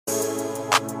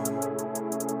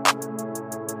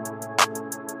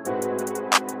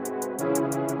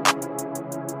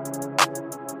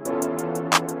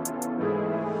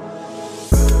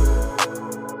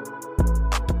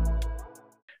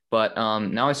But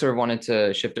now I sort of wanted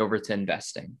to shift over to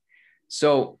investing.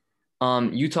 So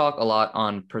you talk a lot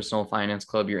on Personal Finance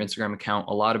Club, your Instagram account,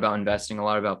 a lot about investing, a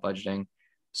lot about budgeting.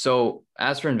 So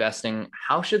as for investing,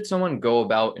 how should someone go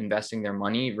about investing their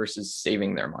money versus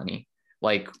saving their money?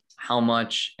 Like how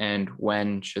much and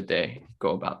when should they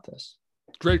go about this?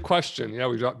 Great question. Yeah,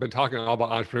 we've been talking all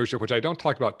about entrepreneurship, which I don't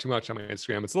talk about too much on my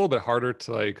Instagram. It's a little bit harder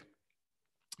to like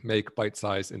make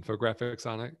bite-sized infographics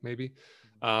on it, maybe.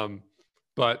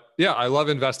 But yeah, I love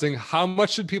investing. How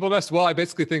much should people invest? Well, I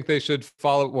basically think they should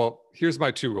follow. Well, here's my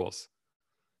two rules.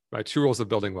 My two rules of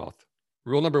building wealth.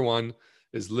 Rule number one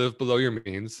is live below your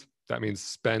means. That means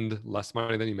spend less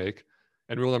money than you make.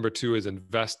 And rule number two is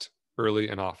invest early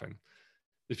and often.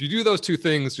 If you do those two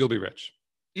things, you'll be rich,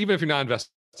 even if you're not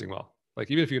investing well. Like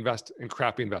even if you invest in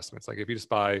crappy investments, like if you just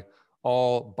buy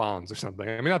all bonds or something.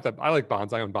 I mean, not that I like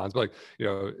bonds, I own bonds, but like,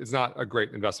 it's not a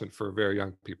great investment for very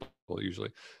young people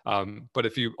usually. But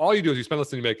if all you do is you spend less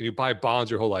than you make and you buy bonds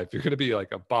your whole life, you're going to be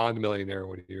like a bond millionaire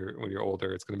when you're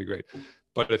older. It's going to be great.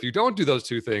 But if you don't do those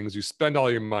two things, you spend all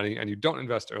your money and you don't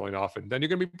invest early and often, then you're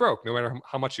going to be broke no matter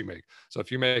how much you make. So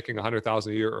if you're making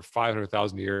 100,000 a year or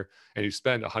 500,000 a year and you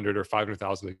spend 100 or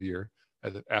 500,000 a year,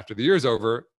 after the year's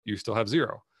over, you still have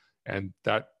zero. And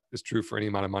that is true for any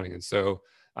amount of money. And so,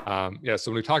 so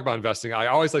when we talk about investing, I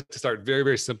always like to start very,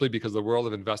 very simply because the world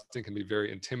of investing can be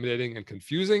very intimidating and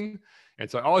confusing. And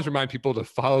so I always remind people to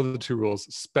follow the two rules: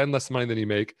 spend less money than you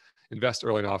make, invest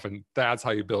early and often. That's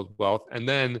how you build wealth. And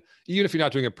then even if you're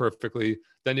not doing it perfectly,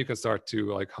 then you can start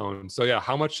to like hone. So yeah,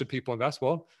 how much should people invest?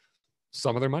 Well,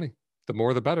 some of their money. The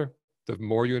more, the better. The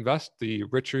more you invest, the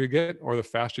richer you get, or the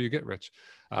faster you get rich.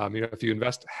 If you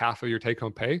invest half of your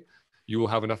take-home pay, you will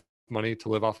have enough money to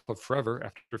live off of forever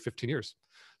after 15 years.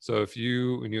 So if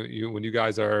when you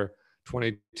guys are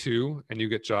 22 and you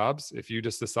get jobs, if you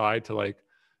just decide to like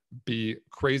be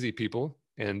crazy people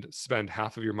and spend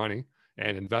half of your money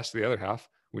and invest the other half,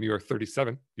 when you are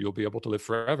 37, you'll be able to live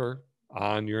forever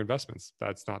on your investments.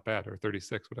 That's not bad. Or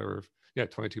 36, whatever. Yeah,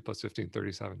 22 plus 15,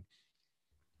 37.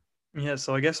 Yeah,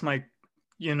 so I guess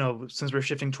since we're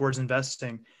shifting towards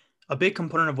investing, a big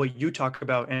component of what you talk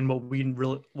about and what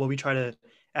we try to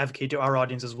advocate to our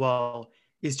audience as well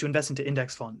is to invest into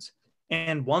index funds.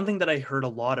 And one thing that I heard a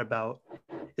lot about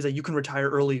is that you can retire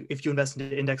early if you invest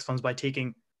into index funds by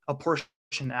taking a portion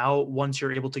out once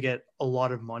you're able to get a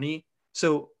lot of money.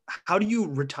 So how do you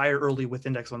retire early with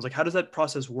index funds? Like, how does that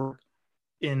process work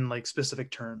in like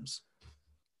specific terms?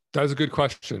 That is a good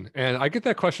question. And I get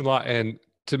that question a lot. And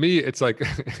to me, it's like,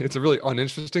 it's a really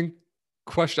uninteresting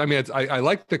question. I mean, I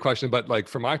like the question, but like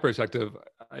from my perspective,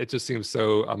 it just seems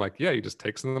so, I'm like, yeah, you just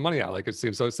take some of the money out. Like it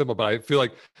seems so simple, but I feel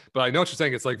like, but I know what you're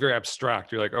saying. It's like very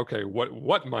abstract. You're like, okay,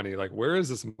 what money? Like, where is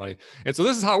this money? And so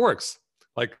this is how it works.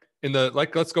 Like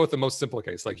let's go with the most simple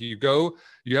case. Like you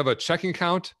have a checking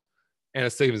account and a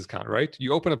savings account, right?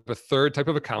 You open up a third type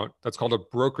of account that's called a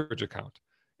brokerage account.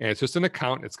 And it's just an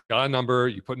account. It's got a number.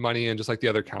 You put money in just like the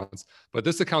other accounts. But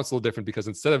this account's a little different because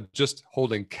instead of just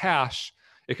holding cash,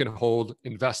 it can hold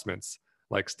investments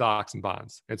like stocks and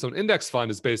bonds. And so an index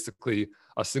fund is basically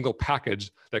a single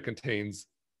package that contains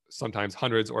sometimes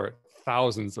hundreds or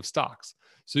thousands of stocks.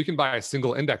 So you can buy a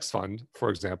single index fund, for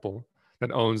example,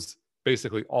 that owns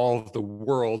basically all of the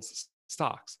world's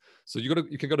stocks. So you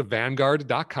can go to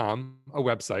Vanguard.com, a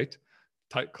website,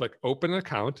 click open an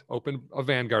account, open a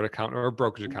Vanguard account or a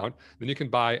brokerage account. Then you can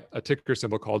buy a ticker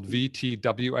symbol called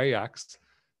VTWAX,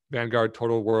 Vanguard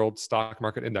Total World Stock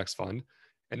Market Index Fund,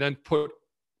 and then put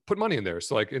money in there.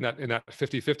 So like in that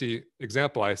 50-50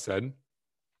 example I said,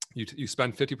 you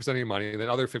spend 50% of your money and then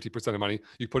other 50% of money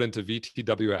you put into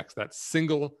VTWX, that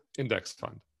single index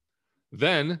fund.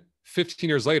 Then 15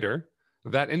 years later,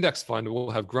 that index fund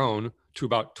will have grown to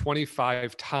about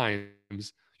 25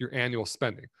 times your annual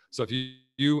spending. So if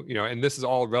and this is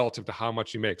all relative to how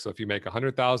much you make. So if you make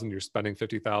 100,000, you're spending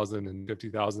 50,000, and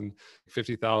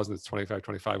 50,000, it's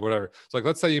 25, whatever. So like,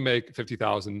 let's say you make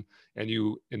 50,000 and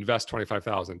you invest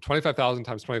 25,000. 25,000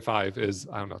 times 25 is,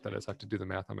 I don't know what that is. I have to do the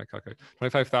math on my calculator.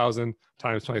 25,000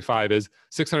 times 25 is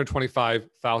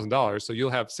 $625,000. So you'll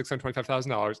have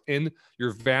 $625,000 in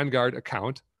your Vanguard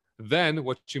account. Then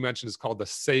what you mentioned is called the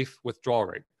safe withdrawal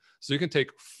rate. So you can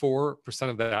take 4%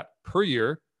 of that per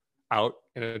year out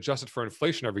and adjust it for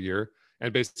inflation every year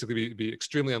and basically be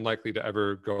extremely unlikely to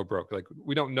ever go broke. Like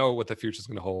we don't know what the future is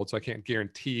going to hold. So I can't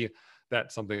guarantee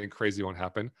that something crazy won't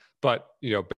happen. But,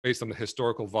 based on the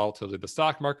historical volatility of the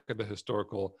stock market, the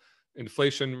historical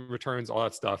inflation returns, all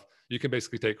that stuff, you can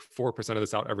basically take 4% of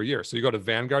this out every year. So you go to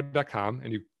Vanguard.com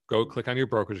and you go click on your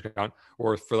brokerage account,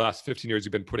 or for the last 15 years,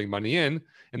 you've been putting money in,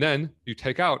 and then you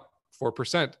take out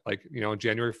 4%. Like, on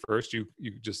January 1st,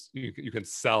 you can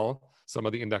sell some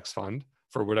of the index fund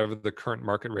for whatever the current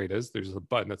market rate is. There's a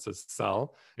button that says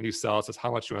sell, and you sell. It says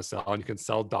how much you want to sell, and you can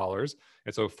sell dollars.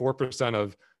 And so 4%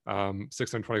 of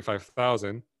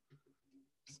 625,000.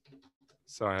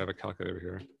 Sorry, I have a calculator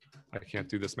here. I can't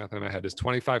do this math in my head. Is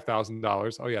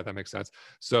 $25,000. Oh yeah, that makes sense.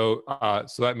 So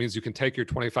so that means you can take your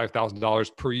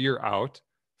 $25,000 per year out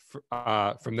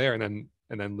from there, and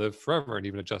then live forever, and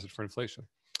even adjust it for inflation.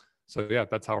 So yeah,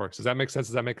 that's how it works. Does that make sense?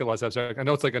 Does that make it less abstract? I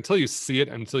know it's like, until you see it,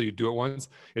 until you do it once,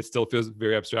 it still feels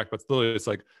very abstract, but still it's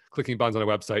like clicking buttons on a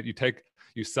website.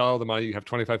 You sell the money, you have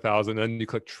 25,000, then you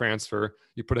click transfer,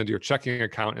 you put it into your checking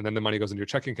account, and then the money goes into your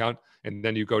checking account. And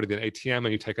then you go to the ATM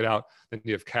and you take it out, then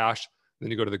you have cash. Then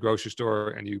you go to the grocery store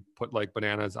and you put like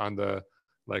bananas on the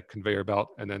like conveyor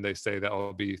belt, and then they say that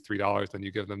will be $3. Then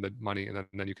you give them the money, and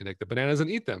then you can take the bananas and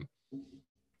eat them.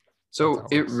 So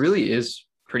it really is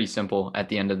pretty simple at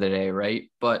the end of the day,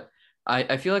 right? But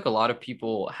I feel like a lot of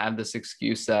people have this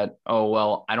excuse that, oh,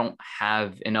 well, I don't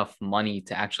have enough money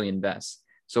to actually invest.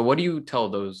 So what do you tell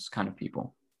those kind of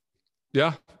people?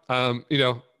 Yeah.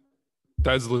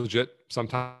 That's legit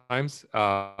sometimes.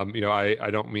 I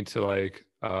don't mean to like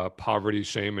poverty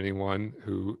shame anyone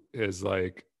who is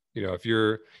like, if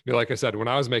you're like I said, when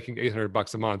I was making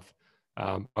 $800 a month,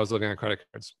 I was living on credit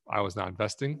cards. I was not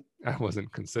investing. I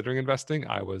wasn't considering investing.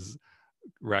 I was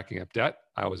racking up debt.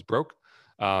 I was broke.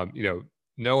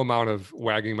 No amount of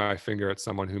wagging my finger at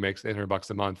someone who makes $800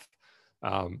 a month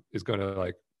is going to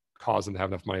like cause them to have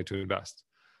enough money to invest.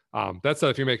 That said,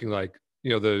 if you're making like,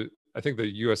 I think the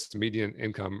U.S. median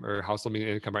income or household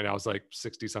median income right now is like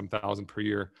 60-some thousand per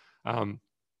year.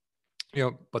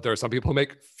 But there are some people who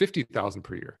make 50,000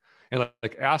 per year, and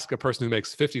like ask a person who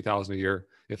makes 50,000 a year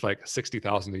if like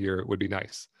 60,000 a year would be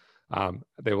nice.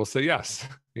 They will say yes.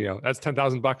 That's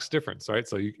 $10,000 difference, right?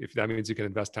 So if that means you can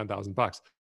invest $10,000,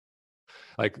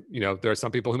 like there are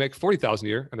some people who make 40,000 a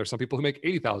year, and there's some people who make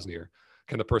 80,000 a year.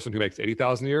 Can the person who makes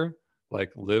 80,000 a year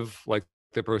like live like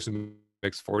the person who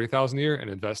makes 40,000 a year and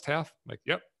invest half? Like,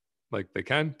 yep, like they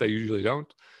can. They usually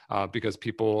don't, because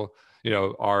people,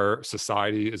 our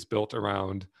society is built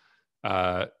around,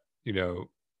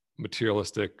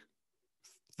 materialistic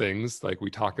things. Like we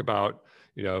talk about,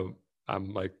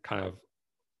 I'm like kind of,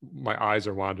 my eyes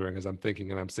are wandering as I'm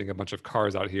thinking, and I'm seeing a bunch of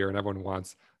cars out here, and everyone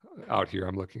wants out here.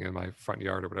 I'm looking in my front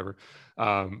yard or whatever.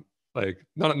 Like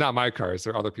not my cars,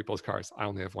 they're other people's cars. I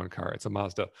only have one car, it's a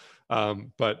Mazda.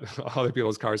 But other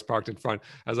people's cars parked in front.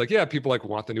 I was like, yeah, people like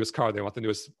want the newest car, they want the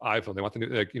newest iPhone, they want the new,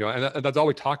 like, and that's all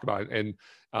we talk about. And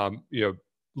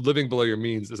living below your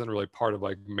means isn't really part of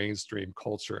like mainstream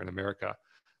culture in America.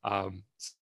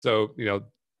 So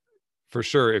for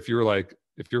sure, if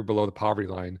you're below the poverty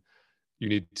line, you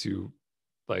need to,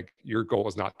 like, your goal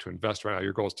is not to invest right now,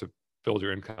 your goal is to build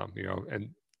your income,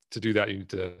 and to do that, you need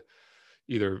to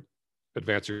either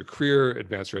advance your career,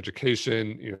 advance your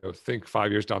education, think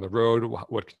 5 years down the road,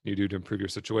 what can you do to improve your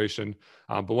situation?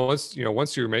 But once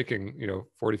you're making,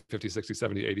 40, 50, 60,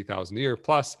 70, 80,000 a year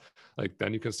plus, like,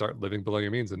 then you can start living below your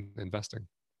means and investing.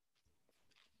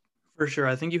 For sure.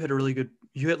 I think you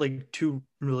hit like two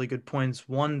really good points.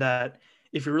 One, that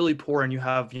if you're really poor and you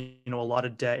have, a lot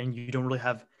of debt and you don't really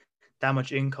have that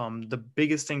much income, the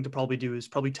biggest thing to probably do is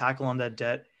probably tackle on that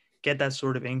debt, get that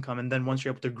sort of income. And then once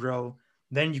you're able to grow,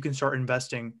 then you can start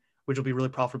investing, which will be really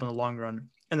profitable in the long run.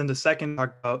 And then the second,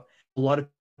 talk about, a lot of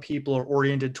people are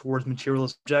oriented towards material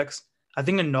objects. I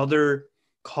think another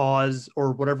cause,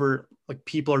 or whatever like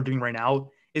people are doing right now,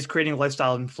 is creating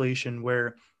lifestyle inflation,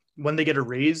 where when they get a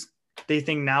raise, they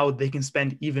think now they can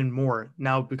spend even more.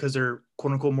 Now, because they're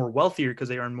quote unquote more wealthier, because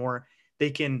they earn more, they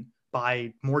can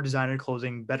buy more designer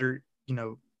clothing, better,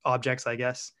 objects, I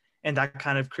guess. And that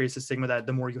kind of creates a stigma that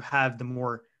the more you have, the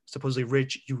more supposedly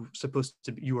rich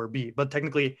you are be. But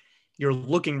technically you're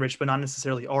looking rich, but not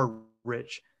necessarily are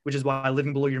rich, which is why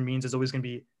living below your means is always going to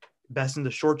be best in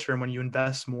the short term when you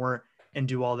invest more and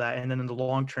do all that. And then in the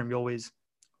long term, you always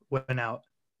win out.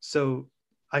 So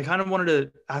I kind of wanted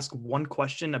to ask one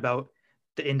question about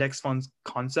the index funds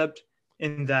concept,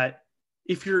 in that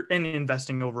if you're in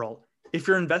investing overall, if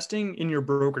you're investing in your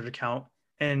brokerage account,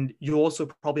 and you also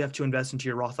probably have to invest into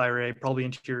your Roth IRA, probably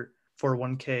into your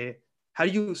 401k, how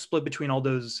do you split between all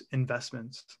those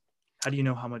investments? How do you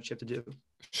know how much you have to do?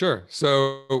 Sure.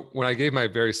 So when I gave my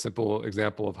very simple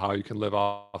example of how you can live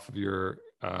off of your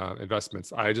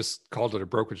investments, I just called it a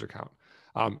brokerage account.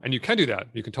 And you can do that.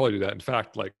 You can totally do that. In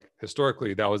fact, like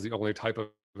historically, that was the only type of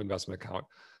investment account.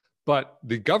 But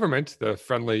the government, the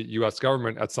friendly US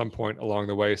government, at some point along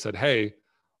the way said, hey,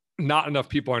 not enough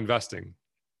people are investing.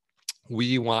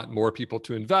 We want more people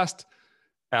to invest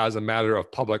as a matter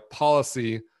of public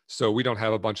policy, So we don't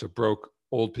have a bunch of broke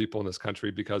old people in this country,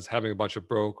 because having a bunch of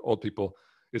broke old people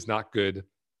is not good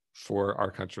for our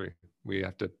country. We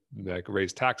have to like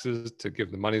raise taxes to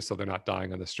give them money so they're not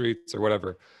dying on the streets or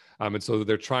whatever. And so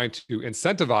they're trying to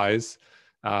incentivize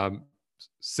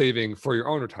saving for your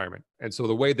own retirement. And so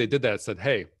the way they did that said,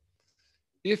 hey,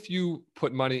 if you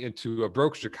put money into a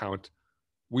brokerage account,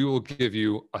 we will give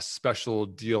you a special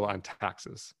deal on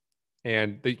taxes.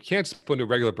 And they can't just put into a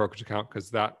regular brokerage account because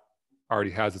that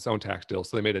already has its own tax deal.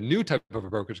 So they made a new type of a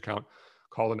brokerage account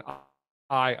called an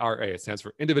IRA. It stands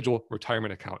for Individual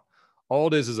Retirement Account. All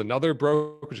it is another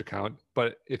brokerage account,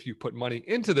 but if you put money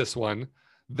into this one,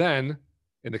 then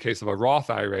in the case of a Roth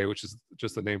IRA, which is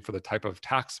just the name for the type of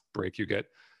tax break you get,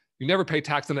 you never pay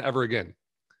tax on it ever again.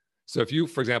 So if you,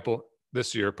 for example,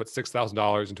 this year put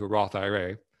 $6,000 into a Roth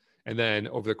IRA, and then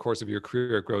over the course of your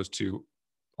career, it grows to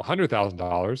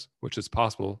 $100,000, which is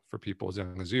possible for people as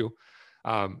young as you,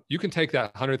 you can take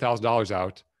that $100,000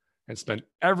 out and spend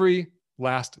every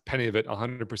last penny of it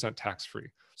 100% tax-free.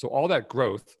 So all that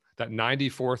growth, that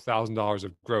 $94,000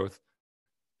 of growth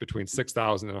between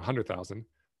 $6,000 and $100,000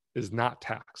 is not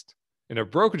taxed. In a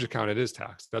brokerage account, it is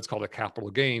taxed. That's called a capital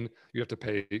gain. You have to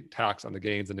pay tax on the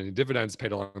gains and any dividends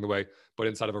paid along the way. But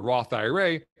inside of a Roth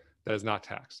IRA, that is not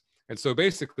taxed. And so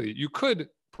basically, you could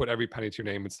put every penny to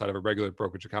your name inside of a regular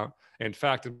brokerage account. In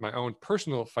fact, in my own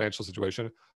personal financial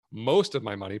situation, most of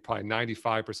my money, probably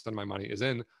 95% of my money, is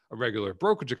in a regular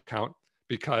brokerage account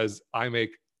because I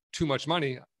make too much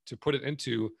money to put it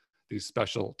into these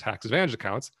special tax advantage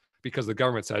accounts, because the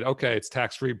government said, okay, it's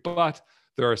tax-free, but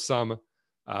there are some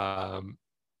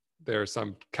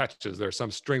catches, there are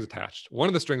some strings attached. One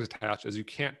of the strings attached is you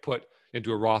can't put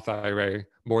into a Roth IRA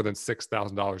more than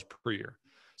 $6,000 per year.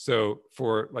 So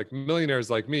for like millionaires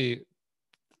like me,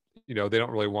 they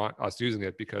don't really want us using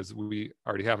it because we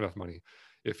already have enough money.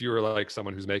 If you were like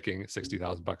someone who's making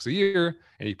 $60,000 a year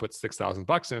and you put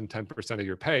 $6,000 in, 10% of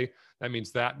your pay, that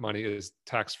means that money is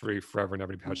tax-free forever,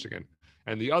 never to be touched again.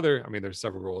 And the other, there's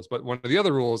several rules, but one of the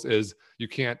other rules is you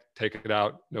can't take it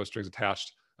out, no strings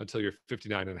attached, until you're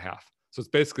 59 and a half. So it's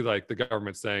basically like the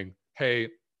government saying, hey,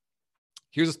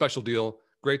 here's a special deal,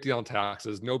 great deal on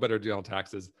taxes, no better deal on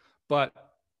taxes, but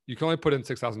you can only put in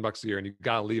 $6,000 a year and you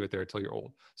got to leave it there until you're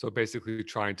old. So basically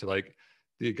trying to like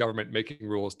the government making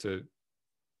rules to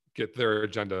get their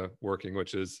agenda working,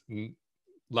 which is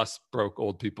less broke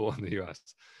old people in the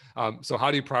US. So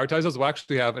how do you prioritize those? We'll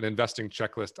actually have an investing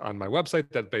checklist on my website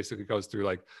that basically goes through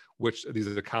like which of these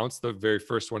accounts. The very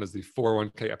first one is the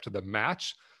 401k up to the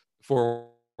match.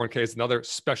 401k is another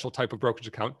special type of brokerage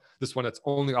account. This one that's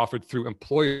only offered through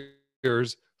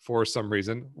employers for some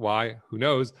reason. Why? Who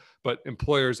knows? But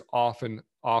employers often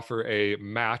offer a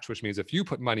match, which means if you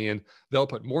put money in, they'll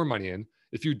put more money in.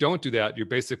 If you don't do that, you're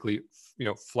basically,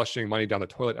 flushing money down the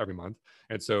toilet every month.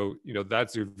 And so,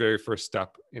 that's your very first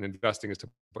step in investing, is to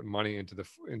put money into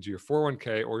your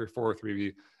 401k or your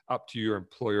 403b up to your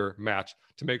employer match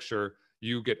to make sure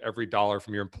you get every dollar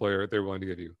from your employer they're willing to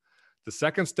give you. The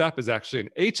second step is actually an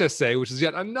HSA, which is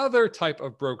yet another type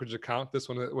of brokerage account. This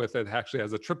one with it actually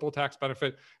has a triple tax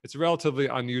benefit. It's relatively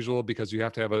unusual because you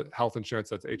have to have a health insurance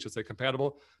that's HSA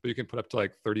compatible, but you can put up to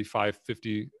like $35,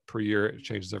 $50 per year. It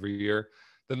changes every year.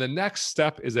 Then the next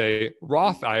step is a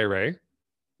Roth IRA,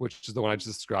 which is the one I just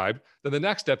described. Then the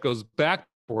next step goes back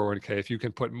to 401k. If you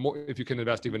can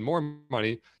invest even more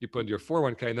money, you put into your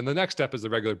 401k. And then the next step is the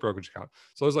regular brokerage account.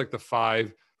 So those are like the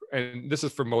five. And this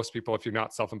is for most people, if you're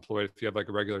not self-employed, if you have like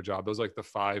a regular job, those are like the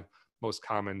five most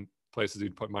common places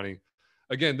you'd put money.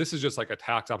 Again, this is just like a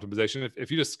tax optimization. If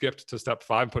you just skipped to step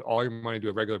 5 and put all your money into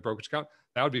a regular brokerage account,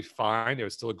 that would be fine. It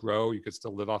would still grow. You could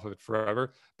still live off of it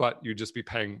forever, but you'd just be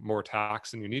paying more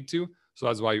tax than you need to. So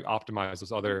that's why you optimize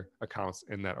those other accounts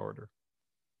in that order.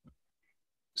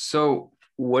 So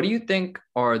what do you think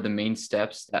are the main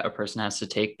steps that a person has to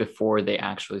take before they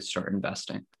actually start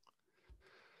investing?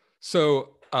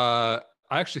 So I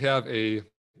actually have a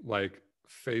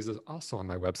phases also on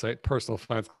my website,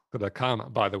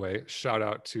 personalfinance.com, by the way. Shout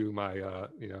out to my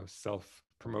self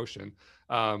promotion.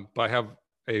 But I have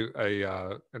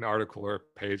an article or a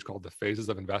page called The Phases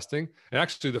of Investing. And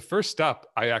actually the first step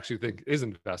I actually think is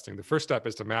investing. The first step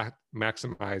is to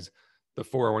maximize the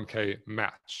 401k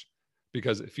match,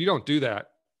 because if you don't do that,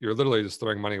 you're literally just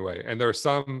throwing money away. And there are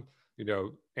some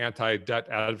anti-debt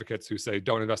advocates who say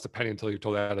don't invest a penny until you're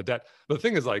told out of debt. But the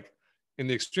thing is, like in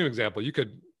the extreme example, you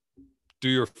could do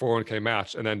your 401k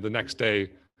match and then the next day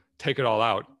take it all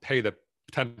out, pay the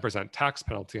 10% tax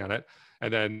penalty on it,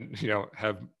 and then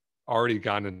have already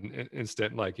gotten an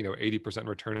instant 80%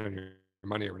 return on your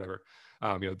money or whatever.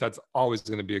 That's always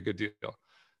going to be a good deal.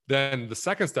 Then the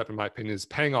second step, in my opinion, is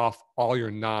paying off all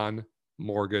your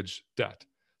mortgage debt.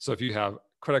 So if you have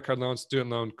credit card loan, student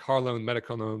loan, car loan,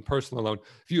 medical loan, personal loan,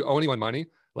 if you owe anyone money,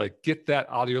 like get that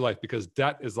out of your life, because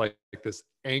debt is like this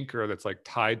anchor that's like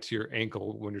tied to your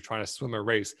ankle when you're trying to swim a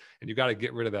race, and you got to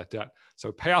get rid of that debt.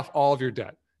 So pay off all of your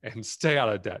debt and stay out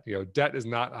of debt. Debt is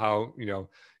not how,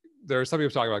 there are some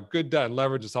people talking about good debt and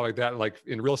leverage and stuff like that. Like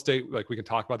in real estate, like we can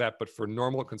talk about that, but for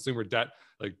normal consumer debt,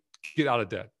 like get out of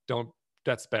debt.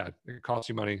 Debt's bad. It costs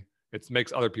you money. It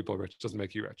makes other people rich. It doesn't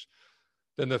make you rich.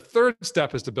 Then the third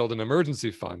step is to build an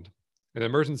emergency fund. An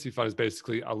emergency fund is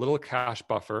basically a little cash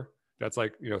buffer that's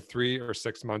like 3 or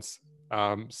 6 months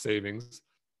savings,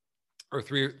 or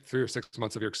three or 6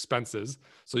 months of your expenses.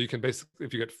 So you can basically,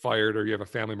 if you get fired or you have a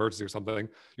family emergency or something,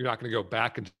 you're not going to go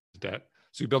back into debt.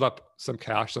 So you build up some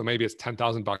cash. So maybe it's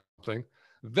 $10,000 thing.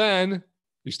 Then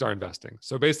you start investing.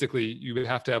 So basically you would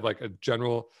have to have like a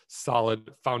general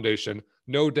solid foundation,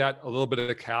 no debt, a little bit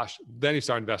of cash. Then you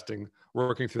start investing,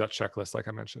 working through that checklist, like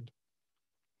I mentioned.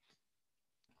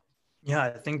 Yeah, I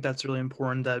think that's really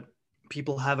important that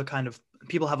people have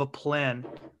a plan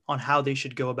on how they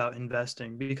should go about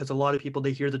investing, because a lot of people,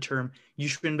 they hear the term, you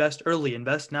should invest early,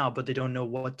 invest now, but they don't know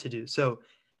what to do. So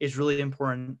it's really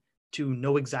important to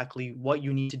know exactly what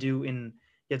you need to do. You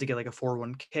have to get like a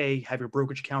 401k, have your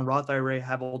brokerage account, Roth IRA,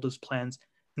 have all those plans,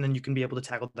 and then you can be able to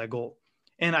tackle that goal.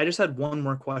 And I just had one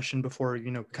more question before,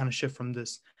 kind of shift from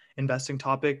this investing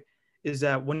topic, is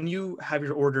that when you have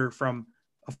your order from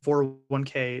a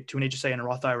 401k to an HSA and a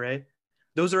Roth IRA,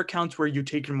 those are accounts where you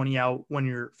take your money out when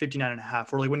you're 59 and a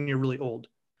half, or like when you're really old.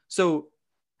 So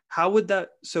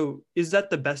is that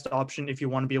the best option if you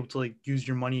want to be able to like use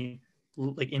your money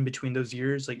like in between those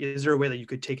years? Like, is there a way that you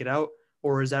could take it out,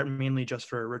 or is that mainly just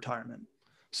for retirement?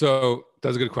 So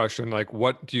that's a good question. Like,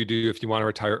 what do you do if you want to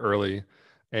retire early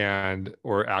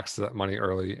or access that money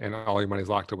early and all your money is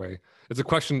locked away? It's a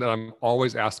question that I'm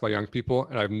always asked by young people,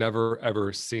 and I've never,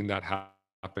 ever seen that happen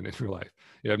in real life.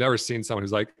 I've never seen someone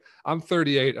who's like, I'm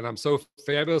 38 and I'm so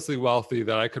fabulously wealthy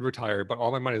that I could retire, but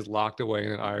all my money is locked away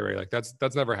in an IRA. Like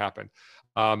that's never happened.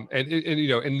 And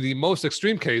in the most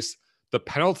extreme case, the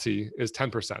penalty is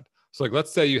 10%. So like,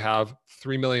 let's say you have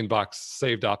 $3 million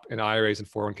saved up in IRAs and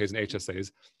 401ks and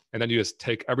HSAs, and then you just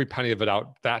take every penny of it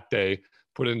out that day,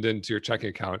 put it into your checking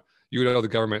account. You would owe the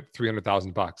government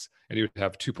 $300,000, and you would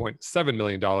have $2.7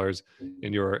 million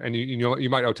in your, and you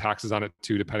might owe taxes on it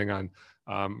too, depending on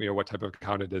what type of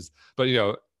account it is. But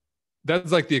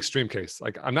that's like the extreme case.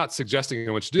 Like, I'm not suggesting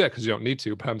anyone should do that because you don't need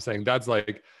to, but I'm saying that's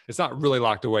like, it's not really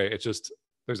locked away. It's just,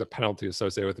 there's a penalty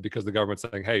associated with it because the government's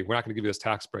saying, hey, we're not going to give you this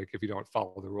tax break if you don't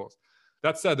follow the rules.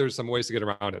 That said, there's some ways to get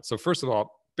around it. So first of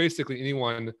all, basically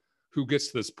anyone who gets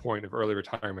to this point of early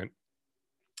retirement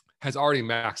has already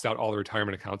maxed out all the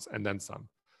retirement accounts and then some.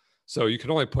 So you can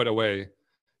only put away,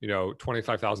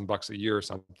 $25,000 a year or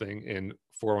something in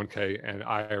 401k and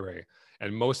IRA.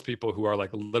 And most people who are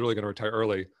like literally going to retire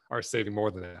early are saving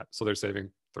more than that. So they're saving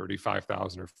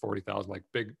 35,000 or 40,000, like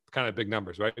big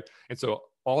numbers, right? And so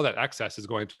all that excess is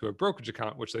going to a brokerage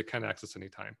account, which they can access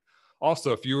anytime.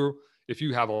 Also, if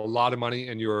you have a lot of money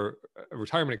in your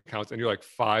retirement accounts and you're like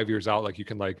 5 years out, like you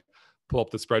can like pull up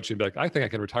the spreadsheet and be like, I think I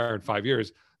can retire in 5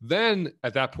 years. Then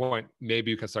at that point, maybe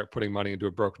you can start putting money into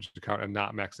a brokerage account and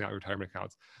not maxing out your retirement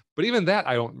accounts. But even that,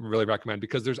 I don't really recommend,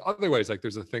 because there's other ways. Like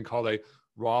there's a thing called a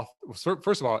Roth.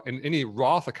 First of all, in any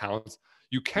Roth accounts,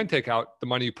 you can take out the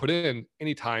money you put in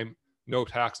anytime, no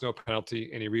tax, no penalty,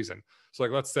 any reason. So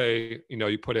like, let's say,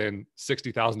 you put in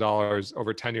 $60,000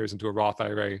 over 10 years into a Roth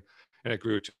IRA and it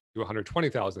grew to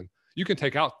 120,000. You can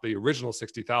take out the original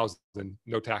 60,000,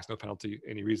 no tax, no penalty,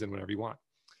 any reason, whenever you want.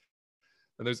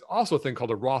 And there's also a thing called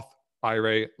a Roth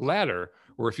IRA ladder,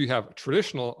 where if you have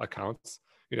traditional accounts,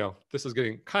 this is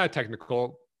getting kind of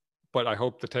technical, but I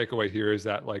hope the takeaway here is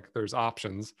that like there's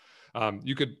options.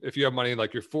 You could, if you have money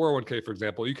like your 401k, for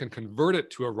example, you can convert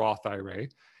it to a Roth IRA,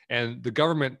 and the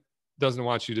government doesn't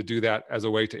want you to do that as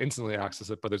a way to instantly access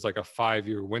it, but there's like a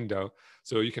 5-year window.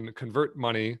 So you can convert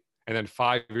money, and then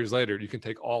 5 years later, you can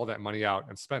take all that money out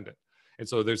and spend it. And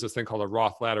so there's this thing called a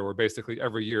Roth ladder, where basically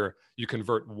every year you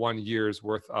convert 1 year's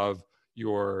worth of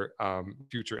your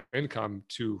future income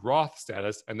to Roth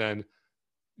status, and then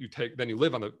you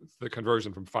live on the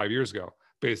conversion from 5 years ago,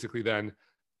 basically then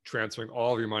transferring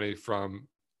all of your money from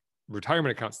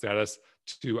retirement account status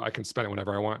to I can spend it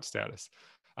whenever I want status.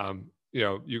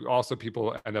 You also,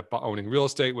 people end up owning real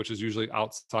estate, which is usually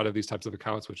outside of these types of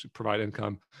accounts, which provide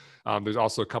income. There's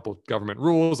also a couple of government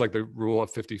rules, like the rule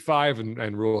of 55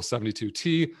 and rule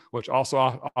 72T, which also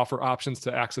offer options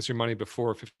to access your money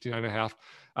before 59 and a half.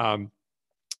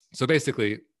 So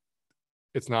basically,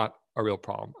 it's not a real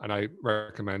problem. And I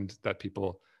recommend that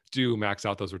people do max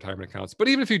out those retirement accounts. But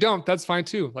even if you don't, that's fine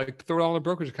too. Like throw it all in a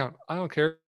brokerage account. I don't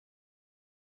care.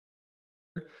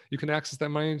 You can access that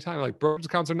money anytime. Like brokerage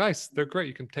accounts are nice. They're great.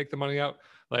 You can take the money out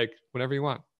like whenever you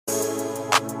want.